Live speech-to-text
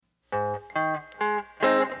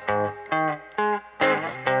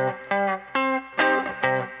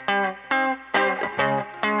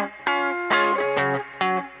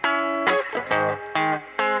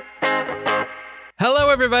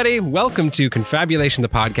everybody. Welcome to Confabulation, the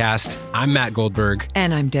podcast. I'm Matt Goldberg.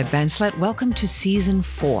 And I'm Deb Vanslet. Welcome to Season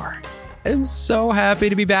 4. I'm so happy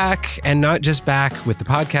to be back, and not just back with the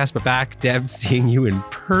podcast, but back, Deb, seeing you in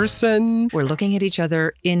person. We're looking at each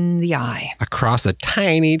other in the eye. Across a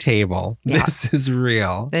tiny table. Yeah. This is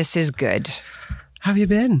real. This is good. How have you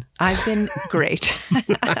been? I've been great.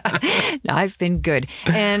 I've been good.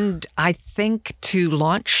 And I think to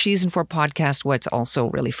launch Season 4 podcast, what's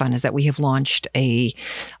also really fun is that we have launched a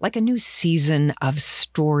new season of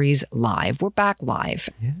Stories Live. We're back live.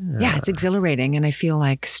 Yeah, it's exhilarating. And I feel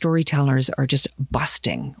like storytellers are just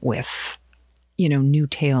busting with new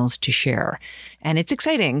tales to share. And it's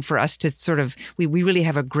exciting for us to we really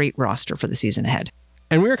have a great roster for the season ahead.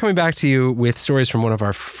 And we are coming back to you with stories from one of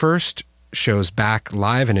our first shows back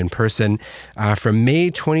live and in person from May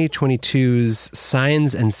 2022's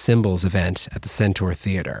Signs and Symbols event at the Centaur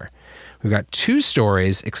Theatre. We've got two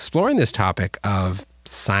stories exploring this topic of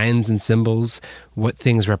signs and symbols, what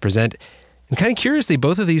things represent. And kind of curiously,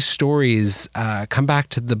 both of these stories come back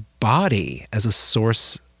to the body as a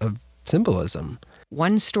source of symbolism.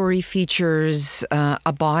 One story features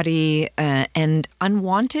a body and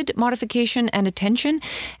unwanted modification and attention,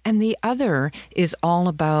 and the other is all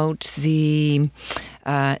about the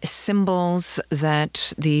symbols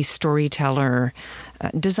that the storyteller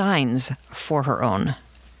designs for her own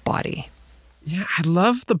body. Yeah, I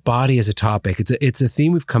love the body as a topic. It's a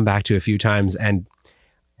theme we've come back to a few times, and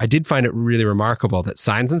I did find it really remarkable that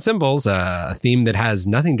signs and symbols, a theme that has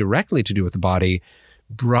nothing directly to do with the body,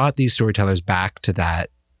 brought these storytellers back to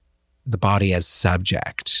the body as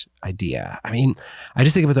subject idea. I mean, I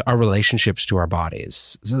just think about our relationships to our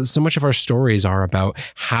bodies. So much of our stories are about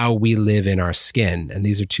how we live in our skin. And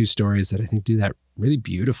these are two stories that I think do that really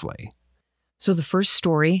beautifully. So the first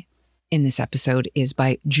story in this episode is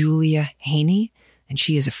by Julia Haney, and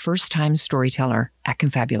she is a first-time storyteller at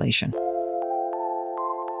Confabulation.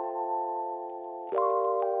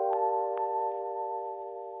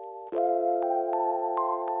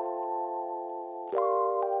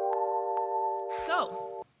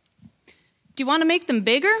 So, do you want to make them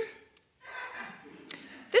bigger?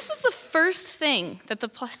 This is the first thing that the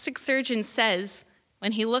plastic surgeon says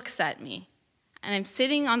when he looks at me. And I'm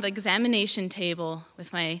sitting on the examination table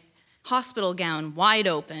with my hospital gown wide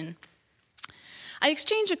open. I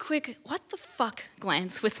exchange a quick, what the fuck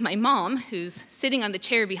glance with my mom, who's sitting on the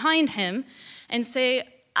chair behind him, and say,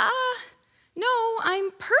 no,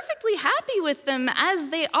 I'm perfectly happy with them as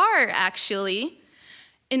they are, actually.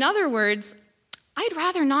 In other words, I'd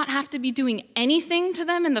rather not have to be doing anything to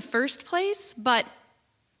them in the first place, but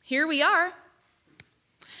here we are.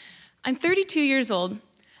 I'm 32 years old,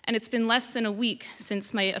 and it's been less than a week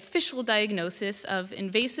since my official diagnosis of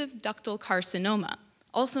invasive ductal carcinoma,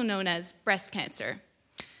 also known as breast cancer.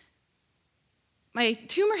 My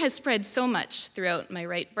tumor has spread so much throughout my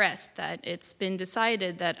right breast that it's been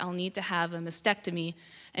decided that I'll need to have a mastectomy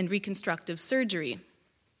and reconstructive surgery.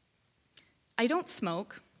 I don't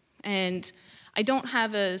smoke, and I don't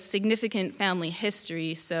have a significant family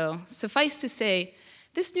history, so suffice to say,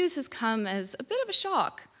 this news has come as a bit of a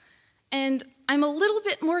shock. And I'm a little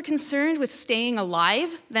bit more concerned with staying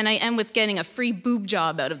alive than I am with getting a free boob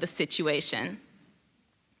job out of the situation.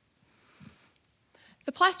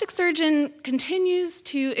 The plastic surgeon continues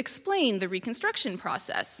to explain the reconstruction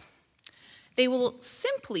process. They will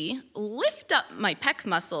simply lift up my pec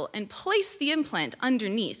muscle and place the implant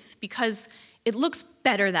underneath because it looks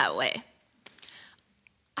better that way.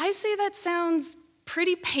 I say that sounds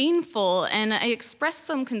pretty painful, and I express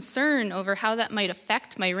some concern over how that might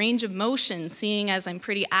affect my range of motion, seeing as I'm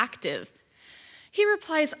pretty active. He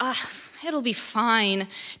replies, it'll be fine.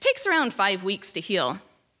 Takes around 5 weeks to heal.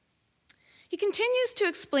 He continues to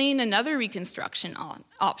explain another reconstruction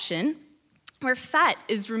option, where fat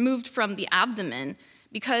is removed from the abdomen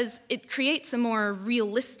because it creates a more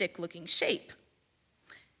realistic-looking shape.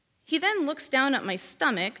 He then looks down at my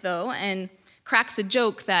stomach, though, and cracks a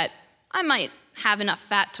joke that I might have enough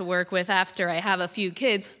fat to work with after I have a few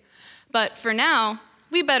kids, but for now,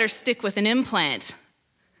 we better stick with an implant.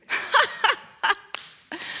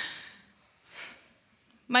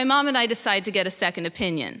 My mom and I decide to get a second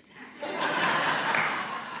opinion.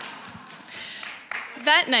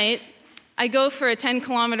 That night, I go for a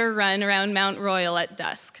 10-kilometer run around Mount Royal at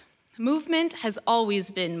dusk. Movement has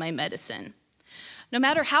always been my medicine. No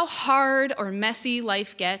matter how hard or messy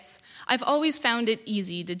life gets, I've always found it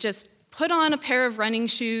easy to just put on a pair of running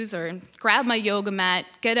shoes or grab my yoga mat,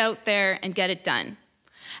 get out there, and get it done.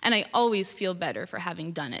 And I always feel better for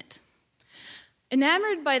having done it.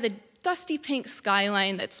 Enamored by the dusty pink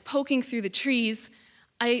skyline that's poking through the trees,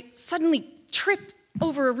 I suddenly trip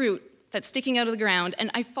over a root that's sticking out of the ground,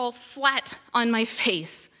 and I fall flat on my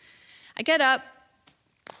face. I get up,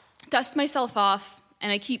 dust myself off,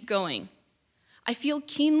 and I keep going. I feel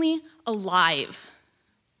keenly alive.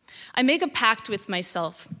 I make a pact with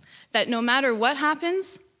myself that no matter what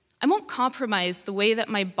happens, I won't compromise the way that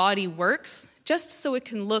my body works just so it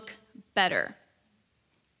can look better.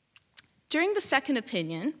 During the second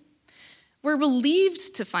opinion, we're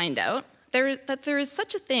relieved to find out that there is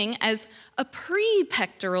such a thing as a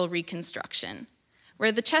pre-pectoral reconstruction,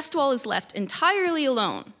 where the chest wall is left entirely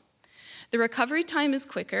alone. The recovery time is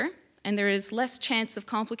quicker, and there is less chance of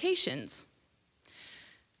complications.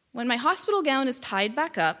 When my hospital gown is tied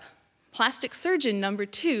back up, plastic surgeon number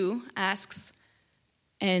 2 asks,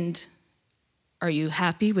 "And are you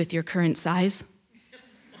happy with your current size?"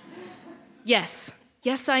 Yes,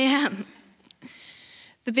 I am.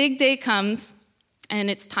 The big day comes, and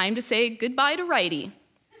it's time to say goodbye to righty.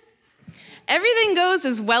 Everything goes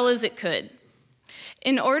as well as it could.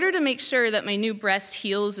 In order to make sure that my new breast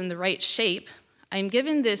heals in the right shape, I'm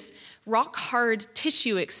given this rock-hard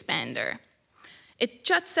tissue expander. It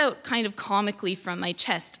juts out kind of comically from my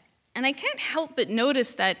chest, and I can't help but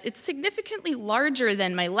notice that it's significantly larger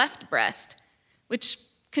than my left breast, which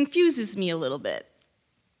confuses me a little bit.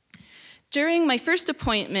 During my first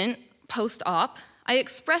appointment, post-op, I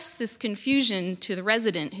expressed this confusion to the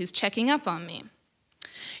resident who's checking up on me.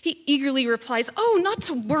 He eagerly replies, "Oh, not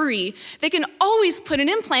to worry. They can always put an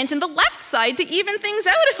implant in the left side to even things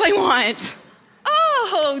out if I want."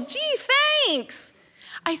 "Oh, gee, thanks.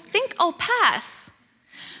 I think I'll pass."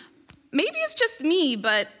 Maybe it's just me,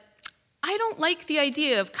 but I don't like the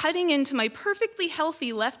idea of cutting into my perfectly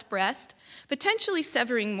healthy left breast, potentially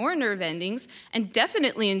severing more nerve endings, and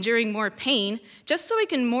definitely enduring more pain, just so I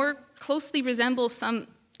can more closely resemble some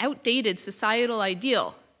outdated societal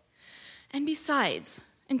ideal. And besides,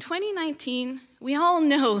 in 2019, we all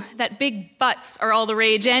know that big butts are all the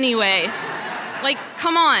rage anyway. Like,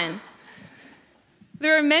 come on.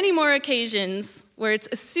 There are many more occasions where it's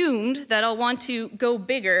assumed that I'll want to go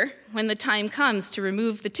bigger when the time comes to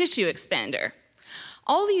remove the tissue expander.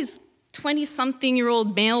 All these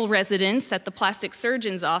 20-something-year-old male residents at the plastic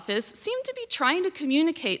surgeon's office seem to be trying to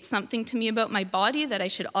communicate something to me about my body that I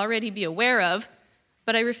should already be aware of,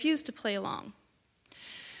 but I refuse to play along.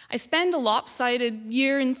 I spend a lopsided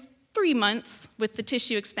year and 3 months with the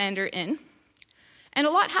tissue expander in, and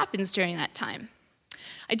a lot happens during that time.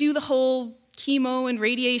 I do the whole chemo and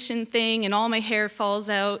radiation thing, and all my hair falls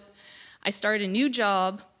out. I start a new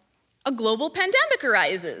job. A global pandemic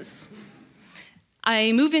arises.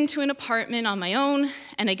 I move into an apartment on my own,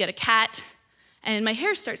 and I get a cat, and my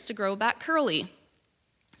hair starts to grow back curly.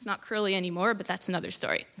 It's not curly anymore, but that's another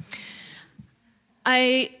story.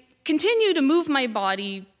 I continue to move my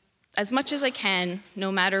body as much as I can,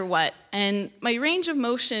 no matter what, and my range of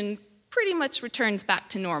motion pretty much returns back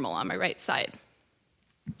to normal on my right side.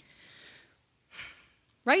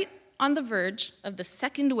 Right on the verge of the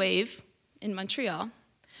second wave in Montreal,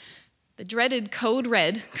 the dreaded code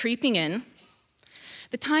red creeping in,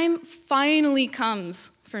 the time finally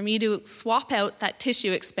comes for me to swap out that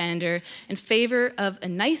tissue expander in favor of a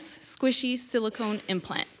nice, squishy silicone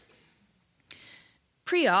implant.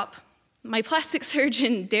 Pre-op, my plastic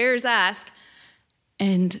surgeon dares ask,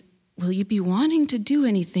 "And will you be wanting to do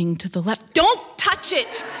anything to the left?" "Don't touch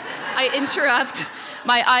it!" I interrupt,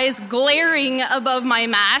 my eyes glaring above my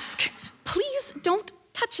mask. "Please don't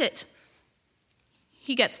touch it."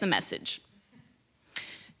 He gets the message.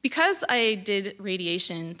 Because I did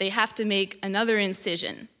radiation, they have to make another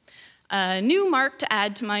incision, a new mark to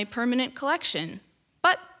add to my permanent collection.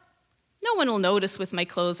 But no one will notice with my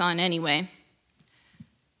clothes on anyway.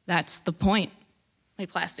 "That's the point," my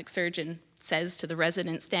plastic surgeon says to the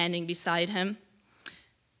resident standing beside him.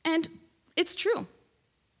 And it's true.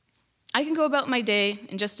 I can go about my day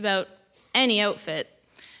in just about any outfit,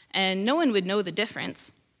 and no one would know the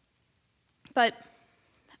difference. But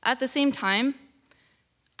at the same time,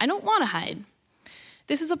 I don't want to hide.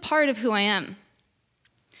 This is a part of who I am.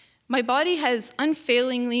 My body has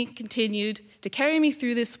unfailingly continued to carry me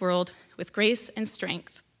through this world with grace and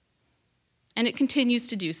strength, and it continues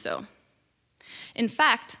to do so. In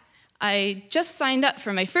fact, I just signed up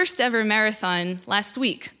for my first ever marathon last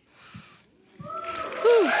week.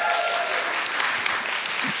 Whew.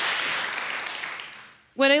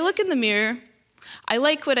 When I look in the mirror, I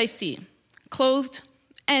like what I see, clothed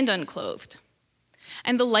and unclothed.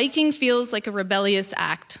 And the liking feels like a rebellious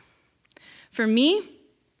act. For me,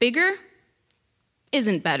 bigger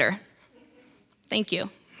isn't better. Thank you.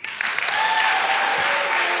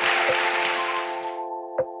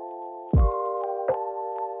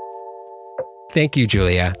 Thank you,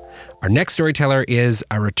 Julia. Our next storyteller is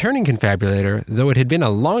a returning confabulator, though it had been a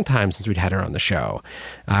long time since we'd had her on the show.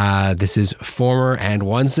 This is former and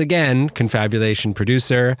once again confabulation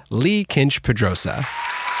producer Lee Kinch Pedrosa.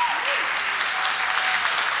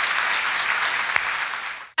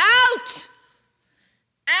 Out!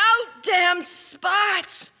 Out, damn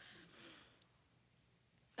spots!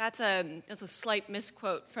 That's a slight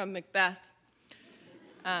misquote from Macbeth.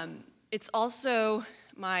 It's also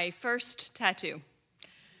my first tattoo.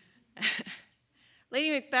 Lady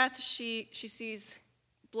Macbeth, she sees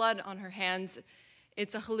blood on her hands.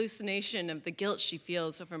 It's a hallucination of the guilt she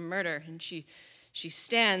feels over murder, and she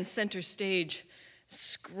stands center stage,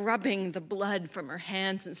 scrubbing the blood from her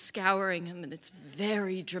hands and scouring them, and it's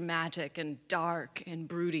very dramatic and dark and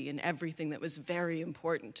broody and everything that was very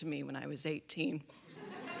important to me when I was 18.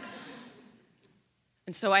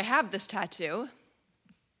 And so I have this tattoo,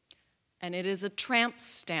 and it is a tramp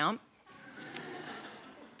stamp.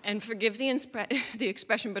 And forgive the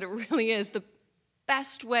expression, but it really is the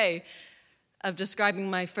best way of describing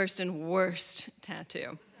my first and worst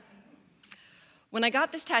tattoo. When I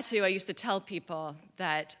got this tattoo, I used to tell people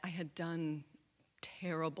that I had done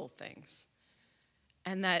terrible things.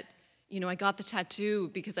 And that, I got the tattoo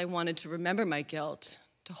because I wanted to remember my guilt,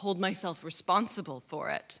 to hold myself responsible for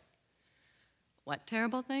it. What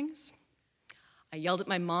terrible things? I yelled at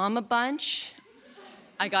my mom a bunch.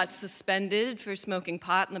 I got suspended for smoking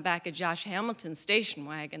pot in the back of Josh Hamilton's station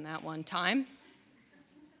wagon that one time.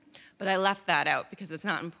 But I left that out because it's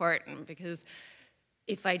not important, because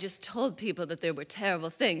if I just told people that there were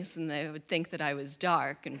terrible things, then they would think that I was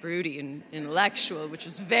dark and broody and intellectual, which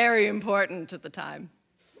was very important at the time.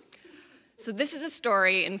 So this is a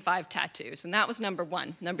story in 5 tattoos, and that was number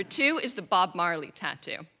 1. Number 2 is the Bob Marley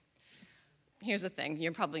tattoo. Here's the thing,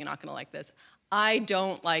 you're probably not gonna like this. I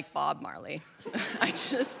don't like Bob Marley.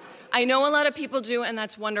 I know a lot of people do, and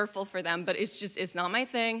that's wonderful for them, but it's not my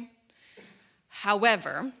thing.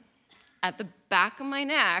 However, at the back of my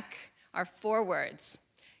neck are 4 words.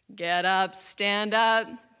 Get up, stand up.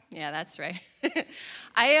 Yeah, that's right.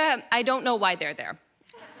 I don't know why they're there.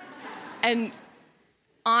 And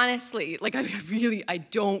honestly, I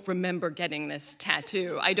don't remember getting this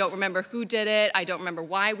tattoo. I don't remember who did it. I don't remember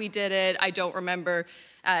why we did it. I don't remember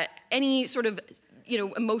any sort of,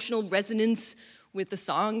 emotional resonance with the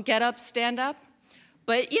song Get Up, Stand Up.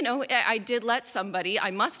 But,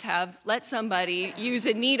 I must have let somebody use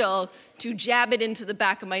a needle to jab it into the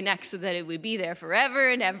back of my neck so that it would be there forever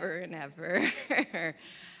and ever and ever.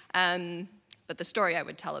 But the story I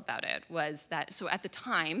would tell about it was that, so at the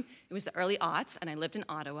time, it was the early aughts, and I lived in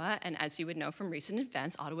Ottawa, and as you would know from recent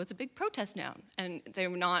events, Ottawa's a big protest town. And they're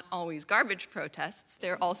not always garbage protests.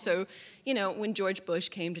 They're also, when George Bush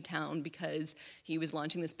came to town because he was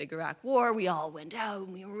launching this big Iraq war, we all went out,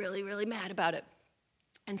 and we were really, really mad about it.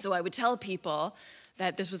 And so I would tell people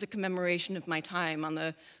that this was a commemoration of my time on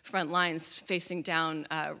the front lines facing down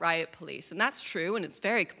riot police. And that's true, and it's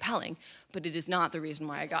very compelling, but it is not the reason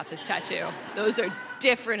why I got this tattoo. Those are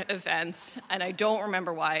different events, and I don't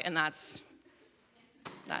remember why, and that's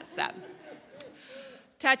that.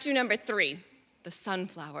 Tattoo number 3, the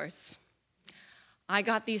sunflowers. I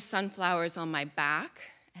got these sunflowers on my back,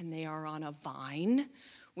 and they are on a vine,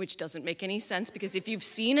 which doesn't make any sense, because if you've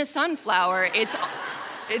seen a sunflower,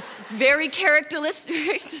 it's very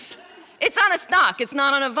characteristic. It's on a stalk. It's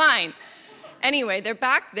not on a vine. Anyway, they're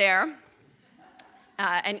back there,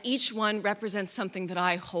 and each one represents something that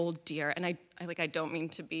I hold dear. And I don't mean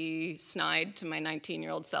to be snide to my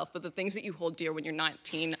 19-year-old self, but the things that you hold dear when you're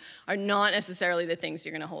 19 are not necessarily the things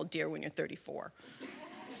you're going to hold dear when you're 34.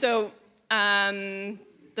 So the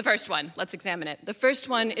first one, let's examine it. The first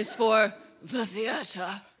one is for the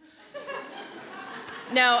theater.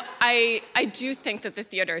 Now, I do think that the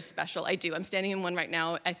theater is special. I do. I'm standing in one right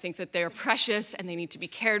now. I think that they're precious and they need to be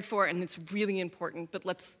cared for, and it's really important. But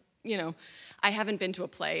I haven't been to a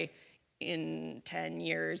play in 10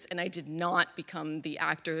 years, and I did not become the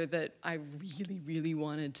actor that I really, really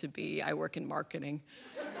wanted to be. I work in marketing.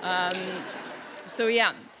 So,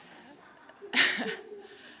 yeah.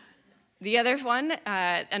 The other one,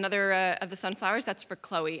 another of the sunflowers, that's for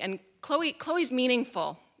Chloe. And Chloe's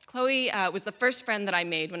meaningful. Chloe was the first friend that I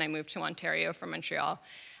made when I moved to Ontario from Montreal.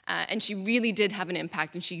 And she really did have an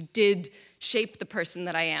impact, and she did shape the person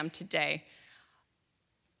that I am today.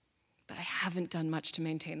 But I haven't done much to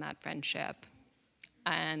maintain that friendship.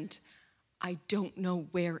 And I don't know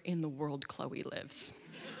where in the world Chloe lives.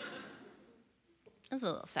 That's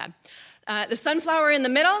a little sad. The sunflower in the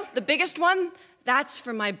middle, the biggest one, that's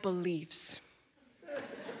for my beliefs.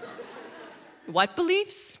 What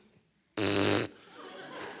beliefs?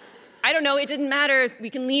 I I don't know, it didn't matter. We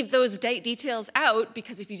can leave those details out,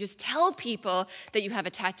 because if you just tell people that you have a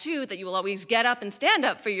tattoo, that you will always get up and stand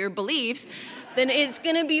up for your beliefs, then it's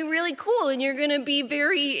going to be really cool, and you're going to be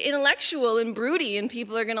very intellectual and broody, and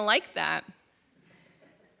people are going to like that.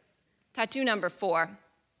 Tattoo number 4,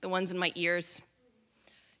 the ones in my ears.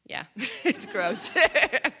 Yeah, it's gross.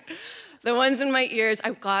 The ones in my ears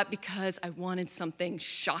I got because I wanted something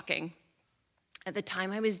shocking. At the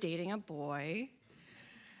time, I was dating a boy,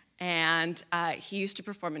 and he used to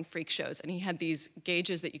perform in freak shows, and he had these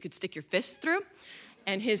gauges that you could stick your fist through,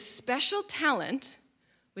 and his special talent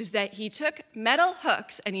was that he took metal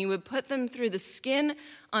hooks and he would put them through the skin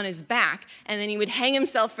on his back, and then he would hang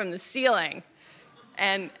himself from the ceiling.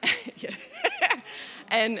 And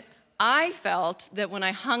and I felt that when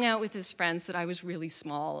I hung out with his friends that I was really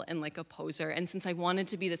small and like a poser. And since I wanted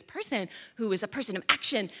to be this person who was a person of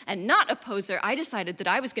action and not a poser, I decided that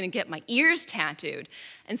I was going to get my ears tattooed.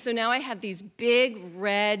 And so now I have these big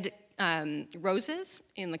red roses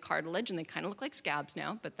in the cartilage, and they kind of look like scabs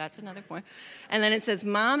now, but that's another point. And then it says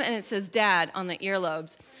Mom and it says Dad on the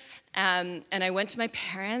earlobes. And I went to my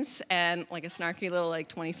parents, and like a snarky little like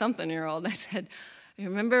 20-something-year-old, I said, You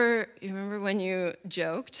remember when you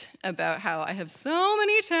joked about how I have so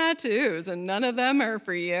many tattoos and none of them are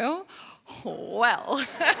for you? Well,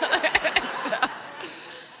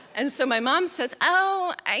 and so my mom says,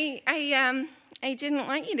 "Oh, I didn't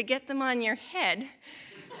want you to get them on your head."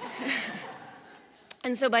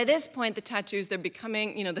 And so by this point, the tattoos, they're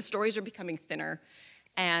becoming, the stories are becoming thinner,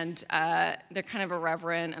 and they're kind of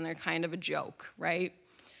irreverent, and they're kind of a joke, right?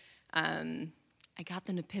 I got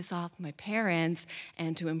them to piss off my parents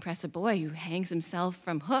and to impress a boy who hangs himself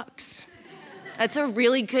from hooks. That's a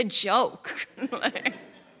really good joke. But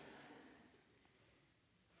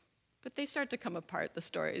they start to come apart, the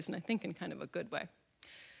stories, and I think in kind of a good way.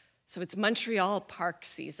 So it's Montreal park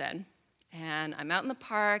season, and I'm out in the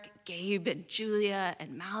park. Gabe and Julia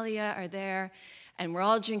and Malia are there, and we're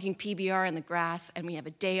all drinking PBR in the grass, and we have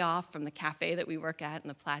a day off from the cafe that we work at in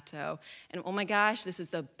the Plateau. And oh my gosh, this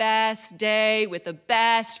is the best day with the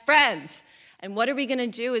best friends. And what are we gonna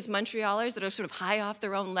do as Montrealers that are sort of high off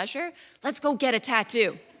their own leisure? Let's go get a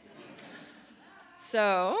tattoo.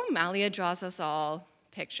 So Malia draws us all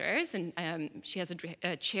pictures, and she has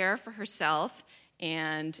a chair for herself,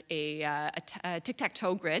 and a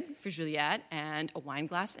tic-tac-toe grid for Juliette, and a wine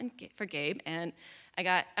glass for Gabe, and I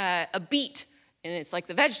got a beet, and it's like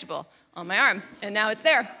the vegetable on my arm, and now it's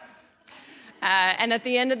there. And at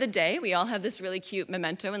the end of the day, we all have this really cute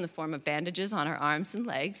memento in the form of bandages on our arms and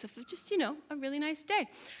legs of just, a really nice day.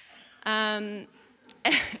 And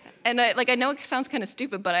I know it sounds kind of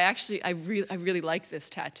stupid, but I really like this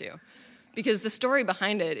tattoo, because the story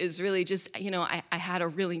behind it is really just, I had a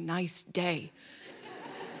really nice day.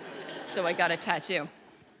 So I got a tattoo.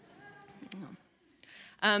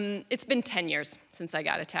 It's been 10 years since I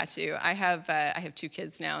got a tattoo. I have 2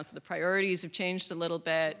 kids now, so the priorities have changed a little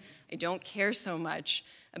bit. I don't care so much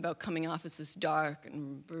about coming off as this dark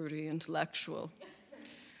and broody intellectual.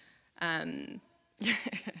 I've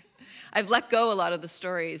let go a lot of the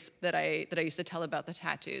stories that I used to tell about the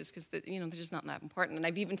tattoos, because they're just not that important. And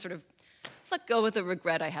I've even sort of let go of the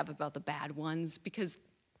regret I have about the bad ones, because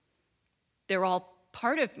they're all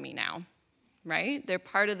part of me now, right? They're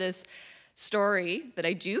part of this story that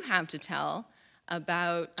I do have to tell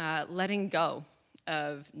about letting go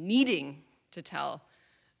of needing to tell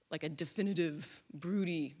like a definitive,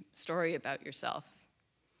 broody story about yourself.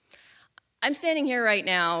 I'm standing here right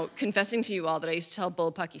now confessing to you all that I used to tell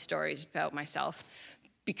bullpucky stories about myself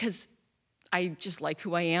because I just like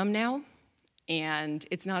who I am now, and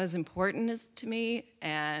it's not as important to me,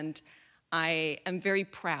 and I am very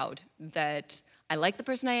proud that I like the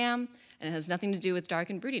person I am, and it has nothing to do with dark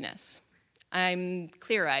and broodiness. I'm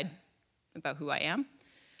clear-eyed about who I am.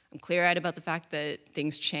 I'm clear-eyed about the fact that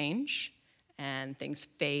things change and things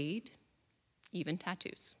fade, even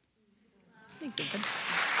tattoos. Thanks, Ethan.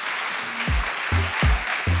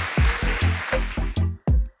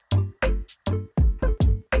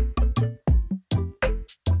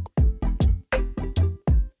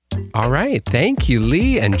 All right. Thank you,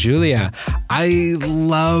 Lee and Julia. I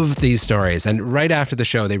love these stories. And right after the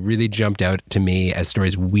show, they really jumped out to me as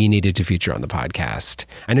stories we needed to feature on the podcast.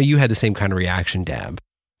 I know you had the same kind of reaction, Deb.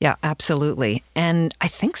 Yeah, absolutely. And I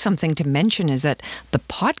think something to mention is that the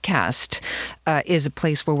podcast is a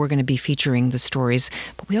place where we're going to be featuring the stories,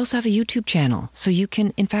 but we also have a YouTube channel. So you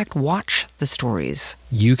can, in fact, watch the stories.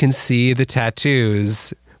 You can see the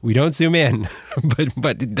tattoos. We don't zoom in,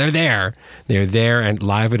 but they're there. They're there and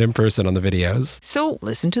live and in person on the videos. So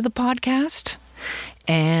listen to the podcast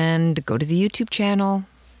and go to the YouTube channel.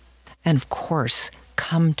 And of course,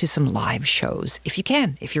 come to some live shows if you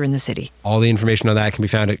can, if you're in the city. All the information on that can be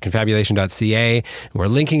found at confabulation.ca. We're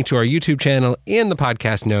linking to our YouTube channel in the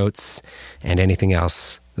podcast notes and anything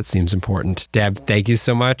else that seems important. Deb, thank you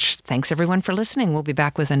so much. Thanks, everyone, for listening. We'll be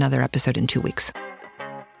back with another episode in 2 weeks.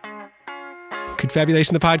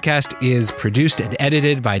 Confabulation, the podcast, is produced and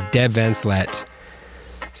edited by Deb Van Slet.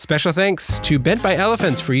 Special thanks to Bent by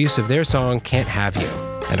Elephants for use of their song, Can't Have You.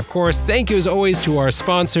 And of course, thank you as always to our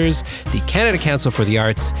sponsors, the Canada Council for the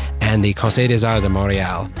Arts and the Conseil des Arts de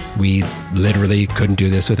Montréal. We literally couldn't do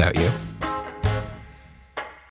this without you.